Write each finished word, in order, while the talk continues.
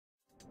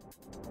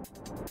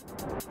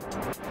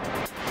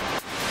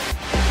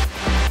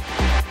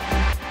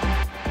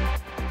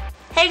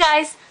Hey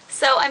guys!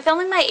 So I'm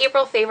filming my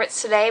April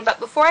favorites today, but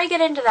before I get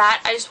into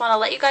that, I just want to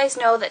let you guys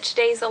know that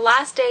today's the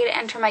last day to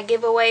enter my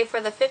giveaway for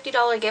the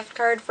 $50 gift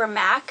card for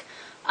MAC.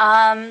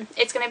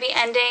 It's going to be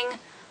ending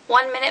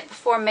 1 minute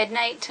before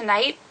midnight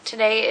tonight.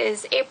 Today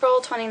is April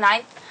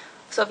 29th,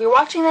 so if you're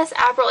watching this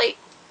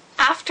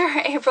after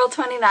April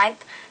 29th,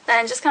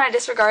 then just kind of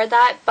disregard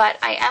that, but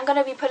I am going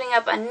to be putting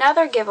up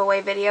another giveaway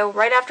video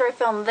right after I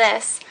film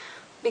this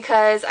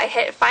because I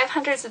hit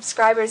 500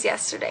 subscribers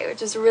yesterday,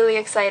 which is really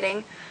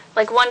exciting.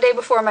 Like one day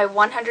before my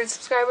 100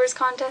 subscribers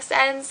contest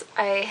ends,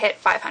 I hit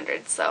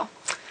 500, so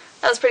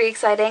that was pretty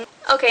exciting.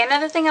 Okay,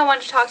 another thing I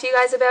wanted to talk to you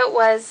guys about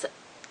was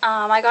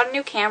I got a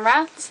new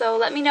camera, so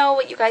let me know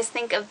what you guys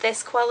think of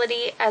this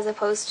quality as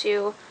opposed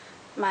to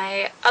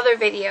my other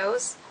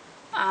videos.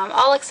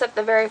 All except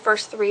the very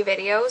first 3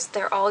 videos.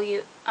 They're all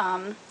the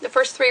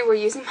first 3 were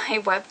using my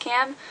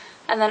webcam,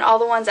 and then all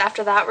the ones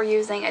after that were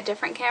using a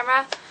different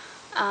camera.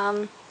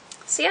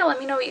 So yeah, let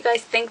me know what you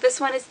guys think. This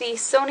one is the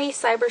Sony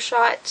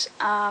CyberShot,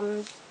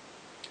 I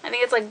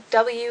think it's like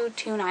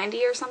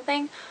W290 or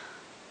something.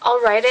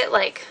 I'll write it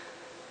like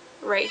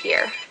right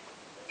here.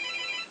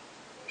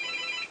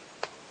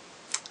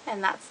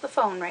 And that's the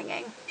phone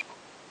ringing.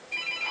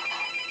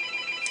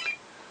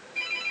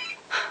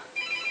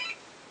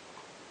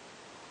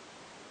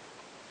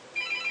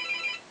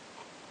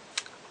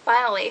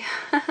 Finally.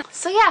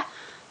 So yeah,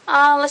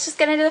 let's just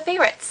get into the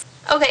favorites.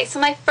 Okay, so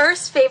my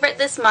first favorite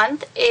this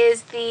month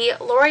is the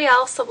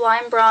L'Oreal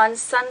Sublime Bronze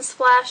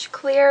Sunsplash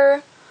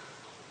Clear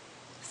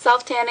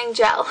Self-Tanning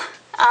Gel.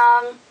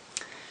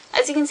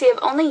 As you can see, I've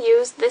only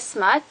used this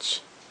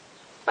much,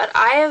 but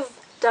I have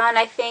done,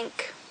 I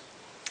think,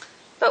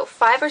 about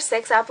 5 or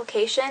 6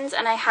 applications,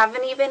 and I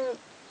haven't even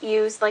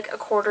used like a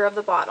quarter of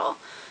the bottle.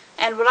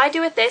 And what I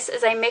do with this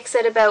is I mix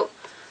it about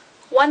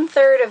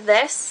 1/3 of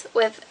this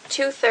with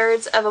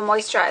 2/3 of a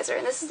moisturizer,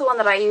 and this is the one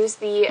that I use,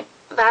 the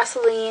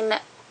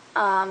Vaseline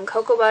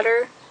cocoa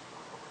butter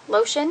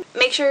lotion.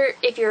 Make sure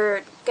if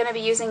you're going to be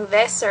using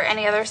this or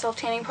any other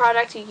self-tanning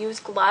product, you use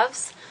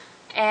gloves.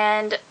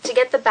 And to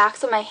get the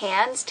backs of my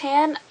hands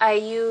tan, I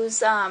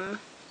use, well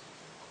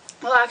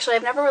actually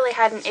I've never really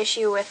had an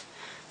issue with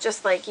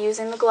just like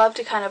using the glove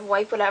to kind of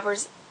wipe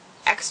whatever's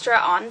extra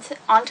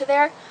onto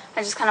there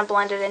and just kind of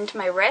blend it into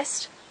my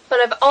wrist. But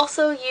I've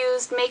also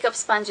used makeup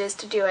sponges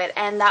to do it,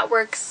 and that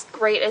works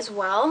great as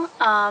well.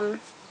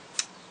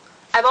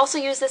 I've also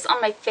used this on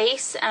my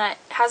face and it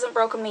hasn't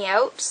broken me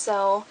out,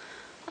 so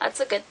that's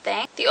a good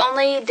thing. The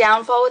only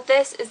downfall with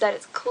this is that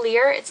it's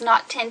clear, it's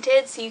not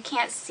tinted, so you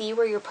can't see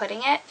where you're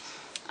putting it.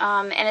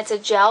 And it's a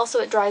gel,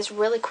 so it dries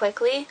really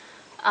quickly.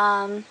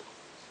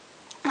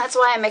 That's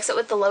why I mix it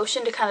with the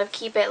lotion to kind of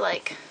keep it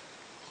like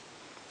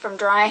from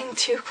drying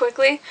too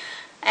quickly,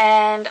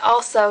 and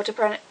also to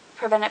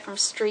prevent it from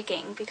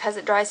streaking, because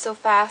it dries so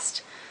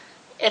fast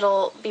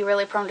it'll be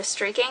really prone to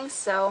streaking.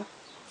 So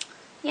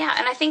yeah,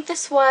 and I think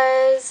this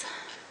was,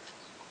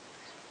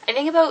 I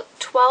think about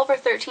 $12 or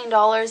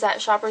 $13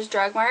 at Shoppers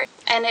Drug Mart,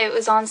 and it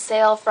was on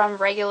sale from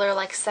regular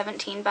like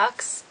 17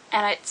 bucks,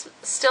 and it's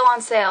still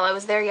on sale. I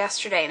was there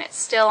yesterday and it's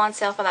still on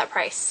sale for that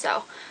price.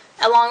 So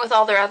along with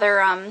all their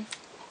other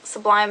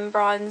Sublime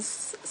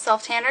Bronze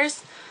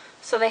self-tanners.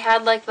 So they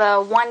had like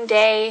the 1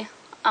 day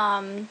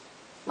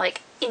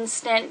like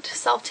instant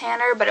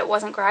self-tanner, but it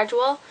wasn't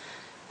gradual,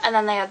 and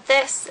then they had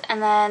this,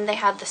 and then they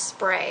had the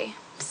spray.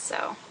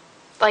 So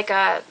like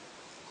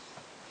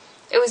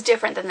it was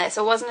different than this.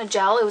 It wasn't a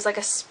gel, it was like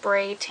a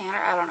spray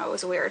tanner. I don't know, it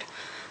was weird.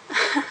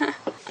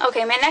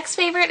 Okay, my next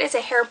favorite is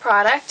a hair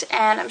product,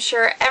 and I'm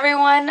sure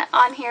everyone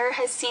on here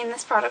has seen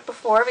this product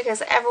before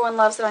because everyone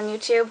loves it on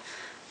YouTube.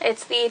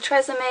 It's the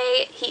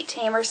TreSemme Heat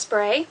Tamer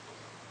Spray,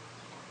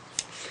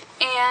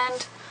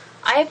 and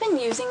I have been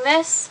using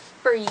this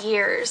for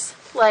years,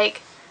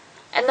 like,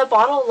 and the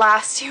bottle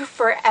lasts you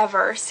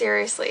forever,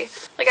 seriously.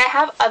 Like, I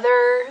have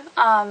other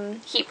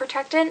heat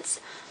protectants,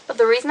 but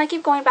the reason I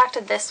keep going back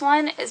to this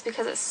one is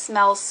because it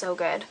smells so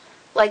good.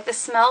 Like, the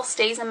smell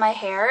stays in my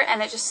hair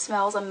and it just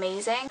smells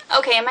amazing.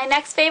 Okay, my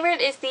next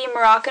favorite is the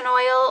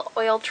Moroccanoil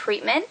Oil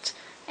Treatment,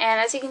 and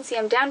as you can see,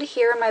 I'm down to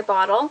here in my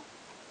bottle,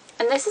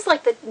 and this is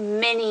like the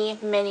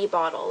mini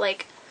bottle.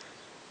 Like,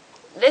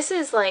 this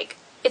is like,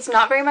 it's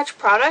not very much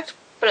product,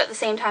 but at the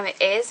same time it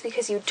is,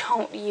 because you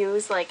don't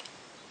use like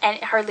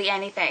hardly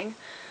anything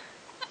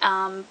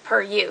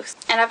per use.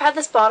 And I've had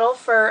this bottle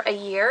for a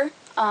year.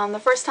 The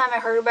first time I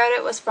heard about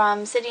it was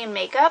from City and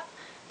Makeup,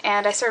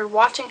 and I started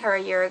watching her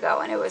a year ago,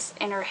 and it was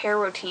in her hair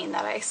routine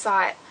that I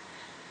saw it,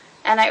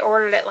 and I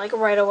ordered it like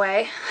right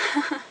away.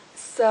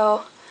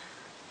 So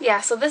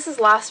yeah, so this has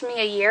lasted me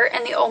a year,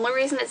 and the only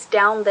reason it's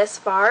down this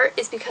far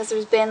is because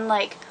there's been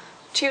like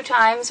 2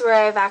 times where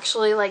I've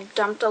actually like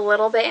dumped a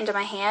little bit into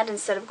my hand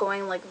instead of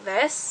going like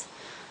this,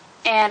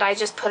 and I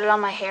just put it on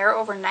my hair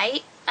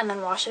overnight and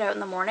then wash it out in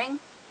the morning.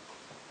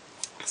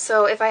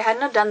 So if I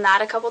hadn't have done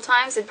that a couple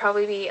times, it'd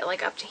probably be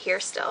like up to here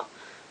still,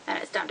 and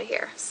it's down to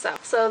here.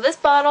 So this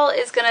bottle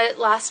is gonna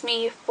last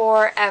me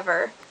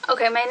forever.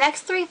 Okay, my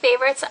next three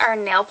favorites are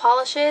nail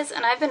polishes,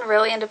 and I've been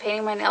really into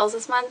painting my nails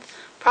this month,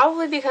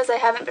 probably because I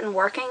haven't been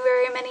working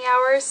very many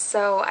hours,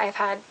 so I've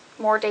had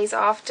more days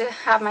off to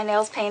have my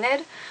nails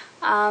painted.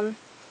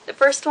 The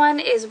first one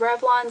is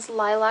Revlon's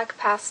Lilac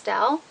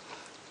Pastelle,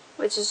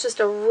 which is just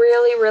a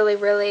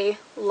really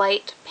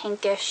light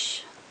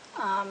pinkish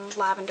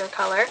lavender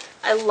color.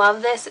 I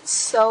love this. It's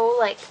so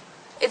like,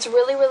 it's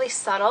really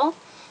subtle,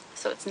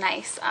 so it's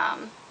nice.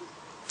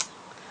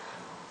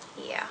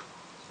 Yeah.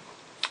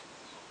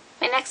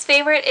 My next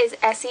favorite is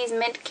Essie's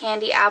Mint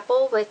Candy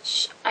Apple,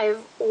 which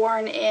I've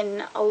worn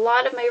in a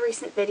lot of my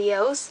recent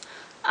videos.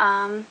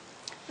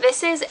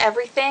 This is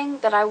everything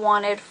that I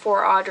wanted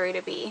for Audrey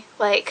to be.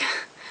 Like,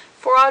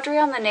 for Audrey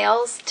on the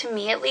nails, to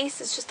me at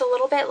least, it's just a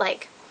little bit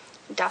like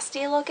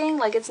dusty looking.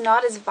 Like, it's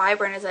not as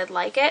vibrant as I'd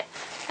like it,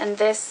 and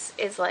this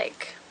is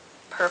like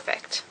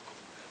perfect.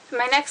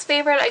 My next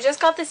favorite, I just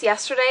got this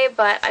yesterday,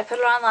 but I put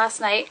it on last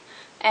night,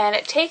 and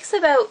it takes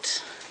about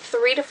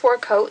 3 to 4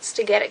 coats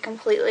to get it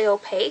completely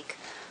opaque,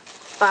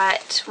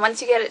 but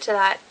once you get it to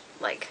that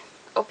like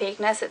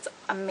opaqueness, it's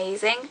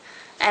amazing.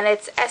 And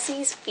it's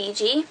Essie's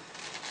Fiji.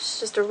 It's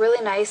just a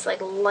really nice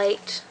like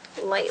light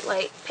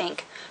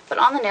pink, but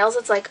on the nails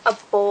it's like a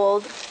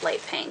bold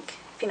light pink,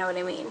 if you know what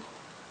I mean.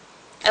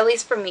 At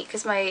least for me,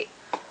 because I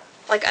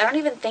don't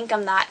even think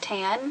I'm that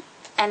tan,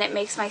 and it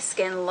makes my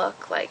skin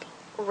look like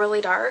really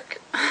dark.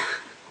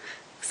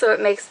 So it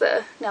makes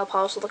the nail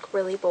polish look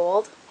really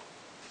bold.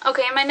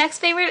 Okay, my next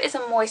favorite is a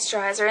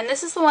moisturizer, and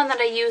this is the one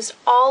that I used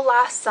all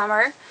last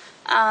summer.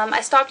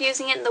 I stopped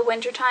using it in the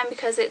winter time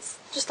because it's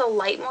just a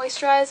light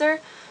moisturizer.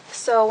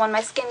 So when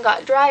my skin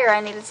got drier,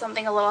 I needed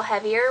something a little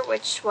heavier,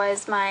 which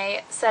was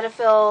my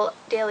Cetaphil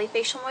Daily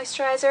Facial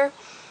Moisturizer.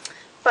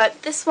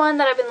 But this one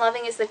that I've been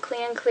loving is the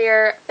Clean &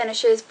 Clear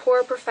Finishes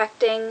Pore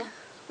Perfecting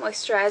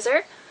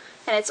Moisturizer.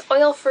 And it's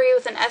oil-free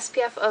with an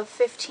SPF of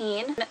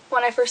 15.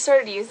 When I first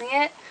started using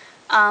it,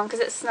 because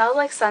it smelled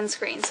like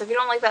sunscreen, so if you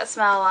don't like that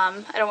smell,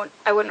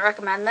 I wouldn't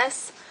recommend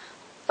this.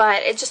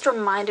 But it just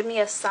reminded me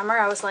of summer.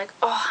 I was like,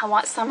 oh, I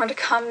want summer to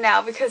come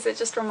now, because it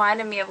just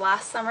reminded me of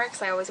last summer,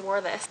 because I always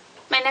wore this.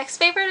 My next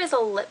favorite is a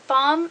lip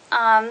balm,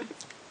 and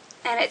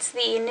it's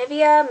the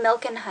Nivea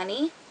Milk and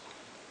Honey.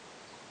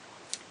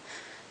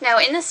 Now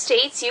in the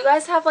States, you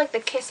guys have like the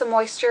Kiss of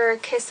Moisture,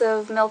 Kiss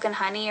of Milk and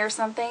Honey or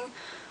something.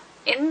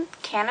 In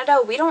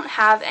Canada, we don't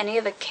have any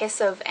of the Kiss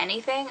of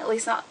anything, at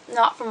least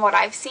not from what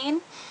I've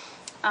seen.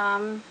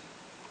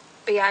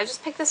 But yeah, I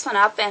just picked this one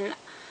up, and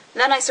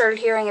then I started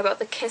hearing about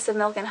the Kiss of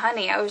Milk and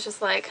Honey. I was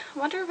just like, I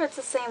wonder if it's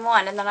the same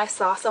one, and then I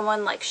saw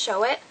someone like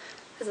show it,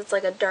 because it's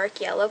like a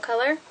dark yellow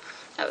color.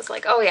 I was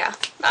like, oh yeah,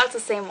 that's the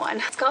same one.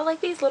 It's got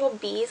like these little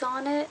bees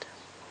on it.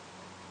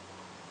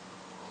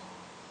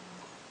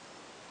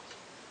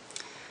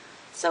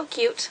 So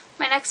cute.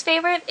 My next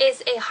favorite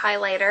is a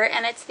highlighter,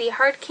 and it's the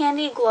Hard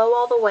Candy Glow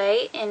All the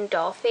Way in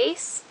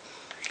Dollface.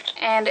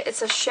 And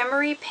it's a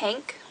shimmery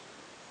pink.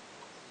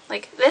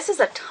 Like, this is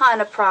a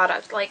ton of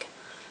product. Like,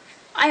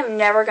 I am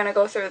never going to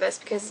go through this,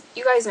 because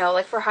you guys know,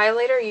 like, for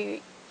highlighter,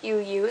 you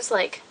use,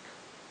 like,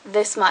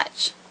 this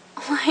much.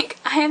 Like,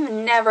 I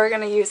am never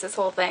going to use this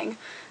whole thing.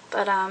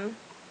 But,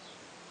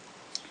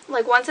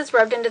 like, once it's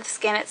rubbed into the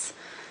skin, it's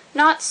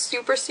not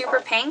super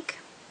pink.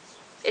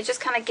 It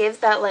just kind of gives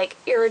that, like,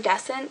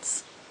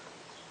 iridescence.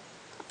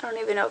 I don't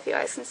even know if you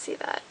guys can see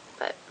that,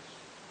 but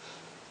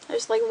I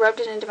just, like, rubbed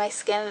it into my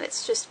skin, and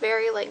it's just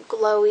very, like,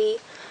 glowy.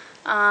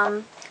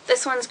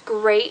 This one's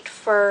great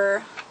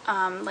for,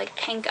 like,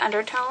 pink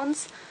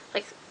undertones.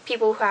 Like,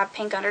 people who have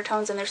pink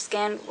undertones in their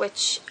skin,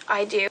 which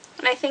I do.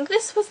 And I think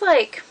this was,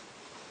 like,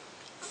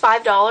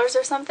 $5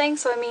 or something.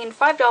 So, I mean,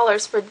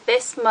 $5 for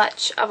this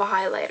much of a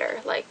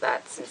highlighter. Like,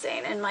 that's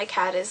insane. And my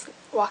cat is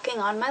walking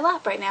on my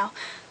lap right now.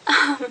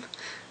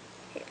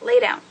 Okay, lay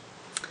down.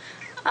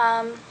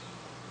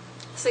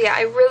 So yeah,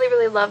 I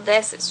really love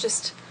this. It's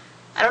just,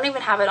 I don't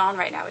even have it on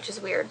right now, which is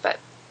weird, but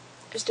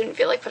I just didn't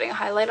feel like putting a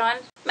highlight on.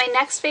 My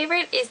next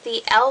favorite is the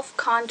e.l.f.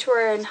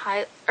 Contour and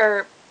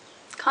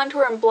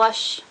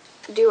Blush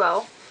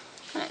Duo.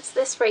 And it's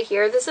this right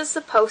here. This is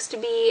supposed to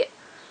be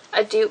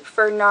a dupe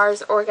for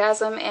NARS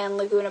Orgasm and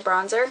Laguna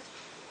Bronzer.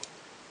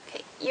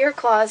 Okay, your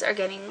claws are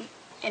getting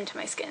into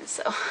my skin,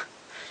 so.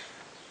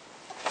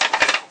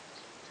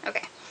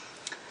 Okay.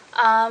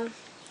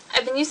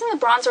 I've been using the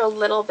bronzer a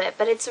little bit,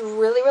 but it's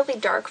really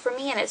dark for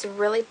me, and it's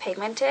really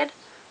pigmented.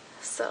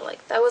 So,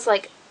 like, that was,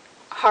 like,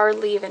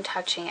 hardly even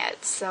touching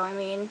it. So, I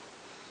mean,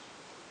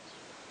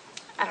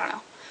 I don't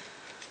know.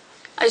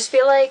 I just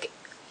feel like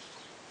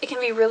it can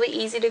be really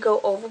easy to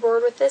go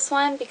overboard with this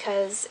one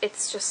because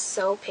it's just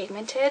so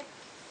pigmented.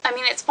 I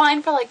mean, it's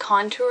fine for, like,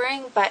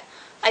 contouring, but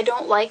I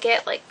don't like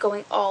it, like,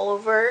 going all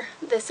over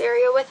this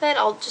area with it.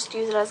 I'll just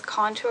use it as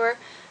contour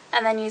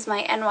and then use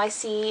my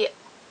NYC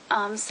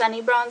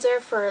Sunny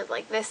Bronzer for,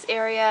 like, this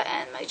area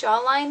and my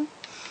jawline.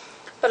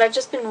 But I've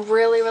just been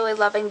really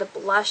loving the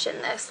blush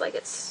in this. Like,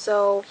 it's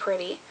so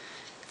pretty.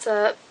 It's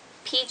a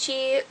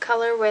peachy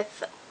color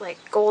with, like,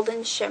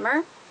 golden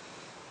shimmer.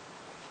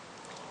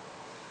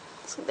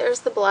 So there's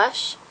the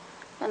blush,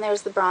 and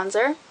there's the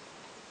bronzer.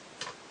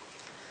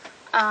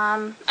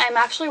 I'm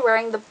actually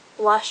wearing the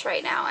blush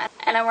right now,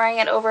 and I'm wearing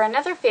it over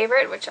another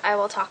favorite, which I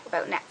will talk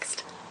about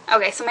next.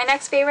 Okay, so my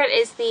next favorite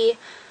is the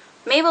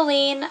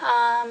Maybelline,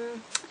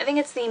 I think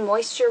it's the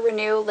Moisture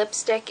Renew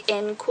lipstick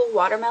in Cool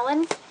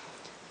Watermelon.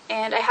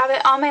 And I have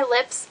it on my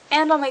lips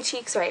and on my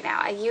cheeks right now.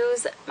 I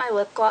use my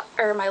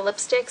my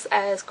lipsticks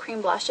as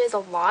cream blushes a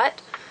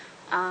lot,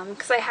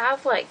 because I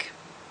have like,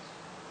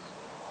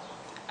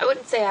 I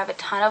wouldn't say I have a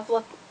ton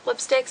of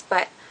lipsticks,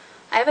 but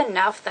I have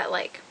enough that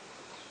like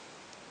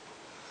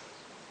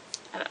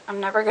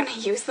I'm never going to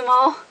use them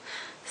all,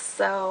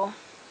 so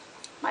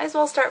might as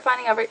well start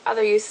finding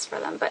other uses for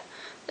them. But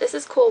this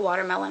is Cool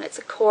Watermelon. It's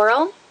a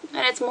coral,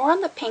 and it's more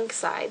on the pink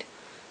side,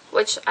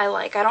 which I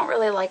like. I don't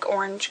really like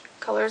orange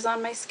colors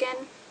on my skin.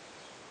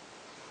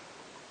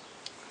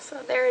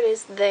 So there it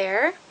is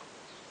there.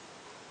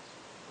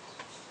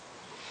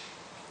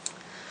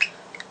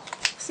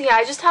 So yeah,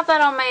 I just have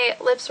that on my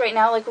lips right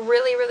now, like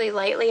really, really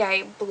lightly.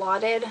 I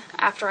blotted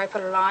after I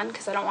put it on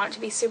because I don't want it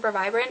to be super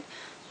vibrant.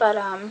 But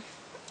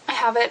I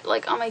have it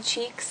like on my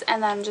cheeks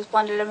and then just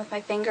blended it in with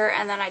my finger,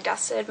 and then I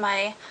dusted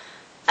my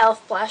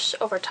e.l.f. blush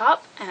over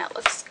top, and it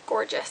looks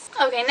gorgeous.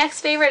 Okay,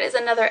 next favorite is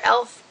another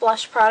e.l.f.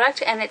 blush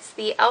product, and it's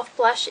the e.l.f.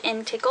 blush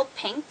in Tickled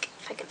Pink.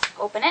 If I can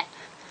open it.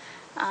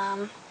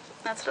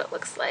 That's what it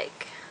looks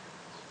like.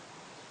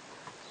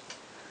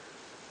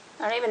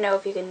 I don't even know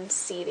if you can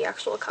see the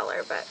actual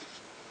color, but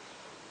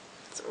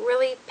it's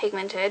really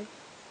pigmented.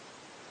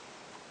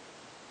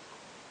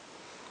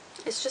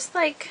 It's just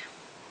like,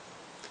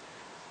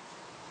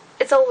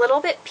 it's a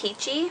little bit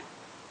peachy,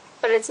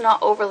 but it's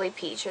not overly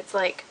peach. It's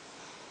like,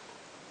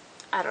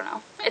 I don't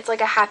know. It's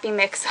like a happy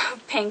mix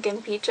of pink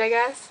and peach, I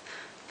guess.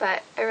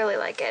 But I really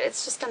like it.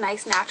 It's just a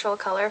nice natural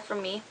color for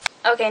me.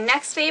 Okay,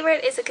 next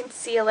favorite is a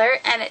concealer,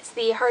 and it's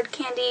the Hard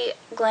Candy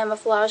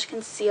Glamoflauge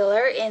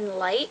Concealer in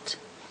Light.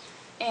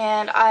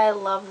 And I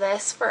love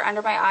this for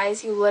under my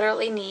eyes. You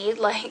literally need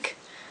like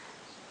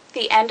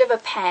the end of a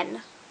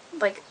pen,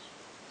 like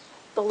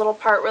the little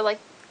part where like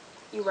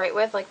you write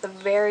with, like the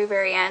very,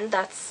 very end.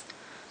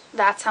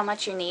 That's how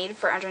much you need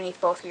for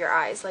underneath both of your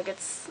eyes. Like,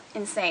 it's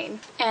insane.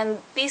 And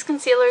these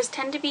concealers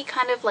tend to be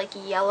kind of like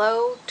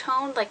yellow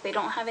toned, like they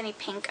don't have any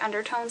pink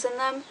undertones in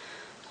them,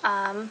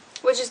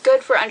 which is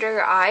good for under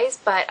your eyes,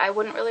 but I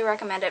wouldn't really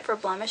recommend it for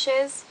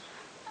blemishes.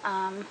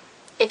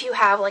 If you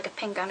have like a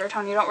pink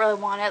undertone, you don't really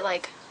want it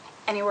like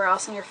anywhere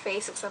else on your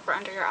face except for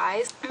under your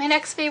eyes. My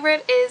next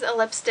favorite is a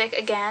lipstick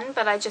again,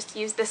 but I just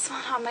used this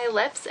one on my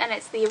lips, and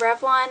it's the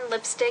Revlon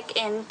lipstick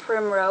in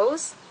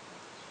Primrose.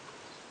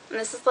 And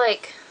this is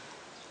like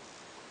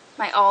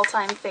my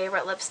all-time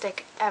favorite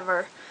lipstick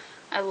ever.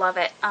 I love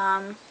it.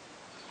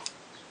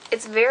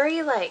 It's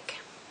very like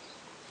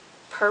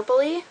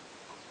purpley,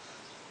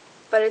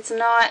 but it's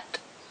not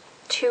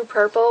too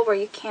purple where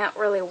you can't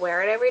really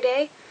wear it every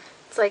day.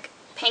 It's like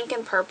pink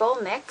and purple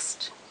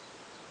mixed.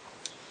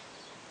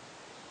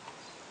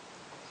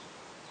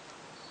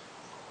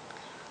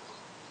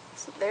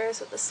 So there's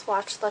what the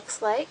swatch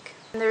looks like.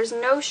 And there's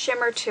no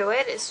shimmer to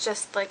it. It's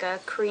just like a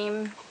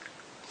cream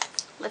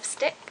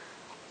lipstick.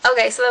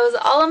 Okay, so that was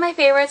all of my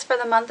favorites for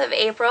the month of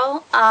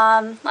April.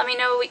 Let me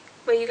know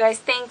what you guys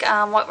think.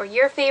 What were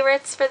your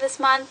favorites for this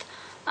month?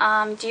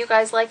 Do you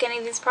guys like any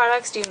of these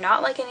products? Do you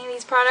not like any of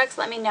these products?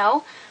 Let me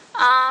know.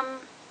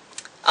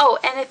 Oh,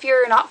 and if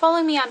you're not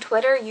following me on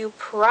Twitter, you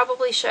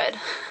probably should,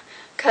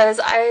 because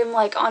I'm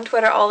like on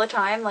Twitter all the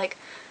time. Like,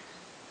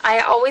 I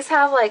always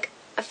have like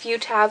a few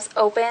tabs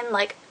open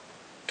like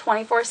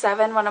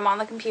 24/7 when I'm on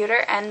the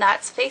computer, and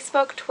that's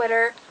Facebook,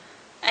 Twitter,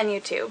 and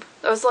YouTube.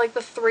 Those are like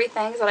the three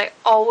things that I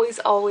always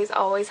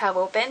have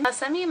open.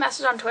 Send me a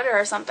message on Twitter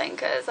or something,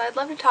 because I'd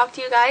love to talk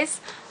to you guys.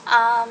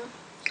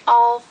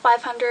 All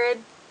 500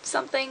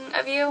 something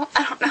of you.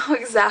 I don't know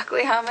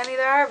exactly how many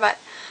there are, but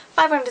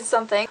 500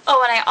 something.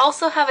 Oh, and I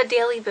also have a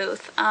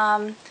DailyBooth.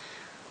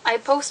 I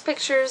post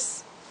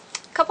pictures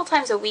a couple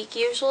times a week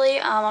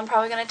usually. I'm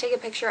probably going to take a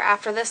picture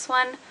after this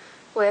one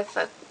with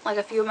like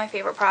a few of my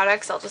favorite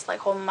products. I'll just like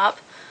hold them up.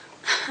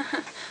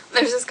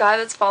 There's this guy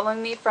that's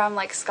following me from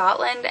like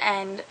Scotland,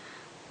 and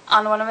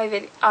on one of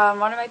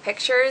my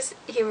pictures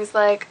he was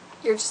like,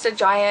 "You're just a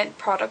giant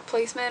product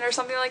placement," or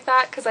something like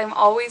that, because I'm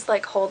always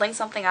like holding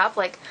something up.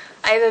 Like,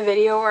 I have a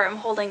video where I'm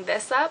holding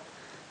this up,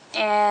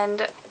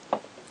 and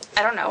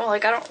I don't know,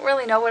 like I don't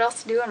really know what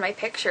else to do in my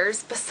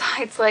pictures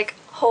besides like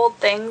hold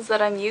things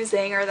that I'm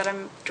using or that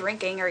I'm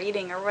drinking or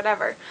eating or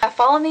whatever.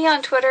 Follow me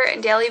on Twitter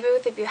and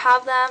DailyBooth if you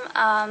have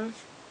them.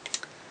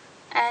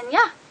 And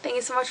yeah, thank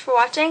you so much for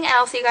watching, and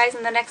I'll see you guys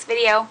in the next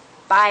video.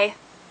 Bye!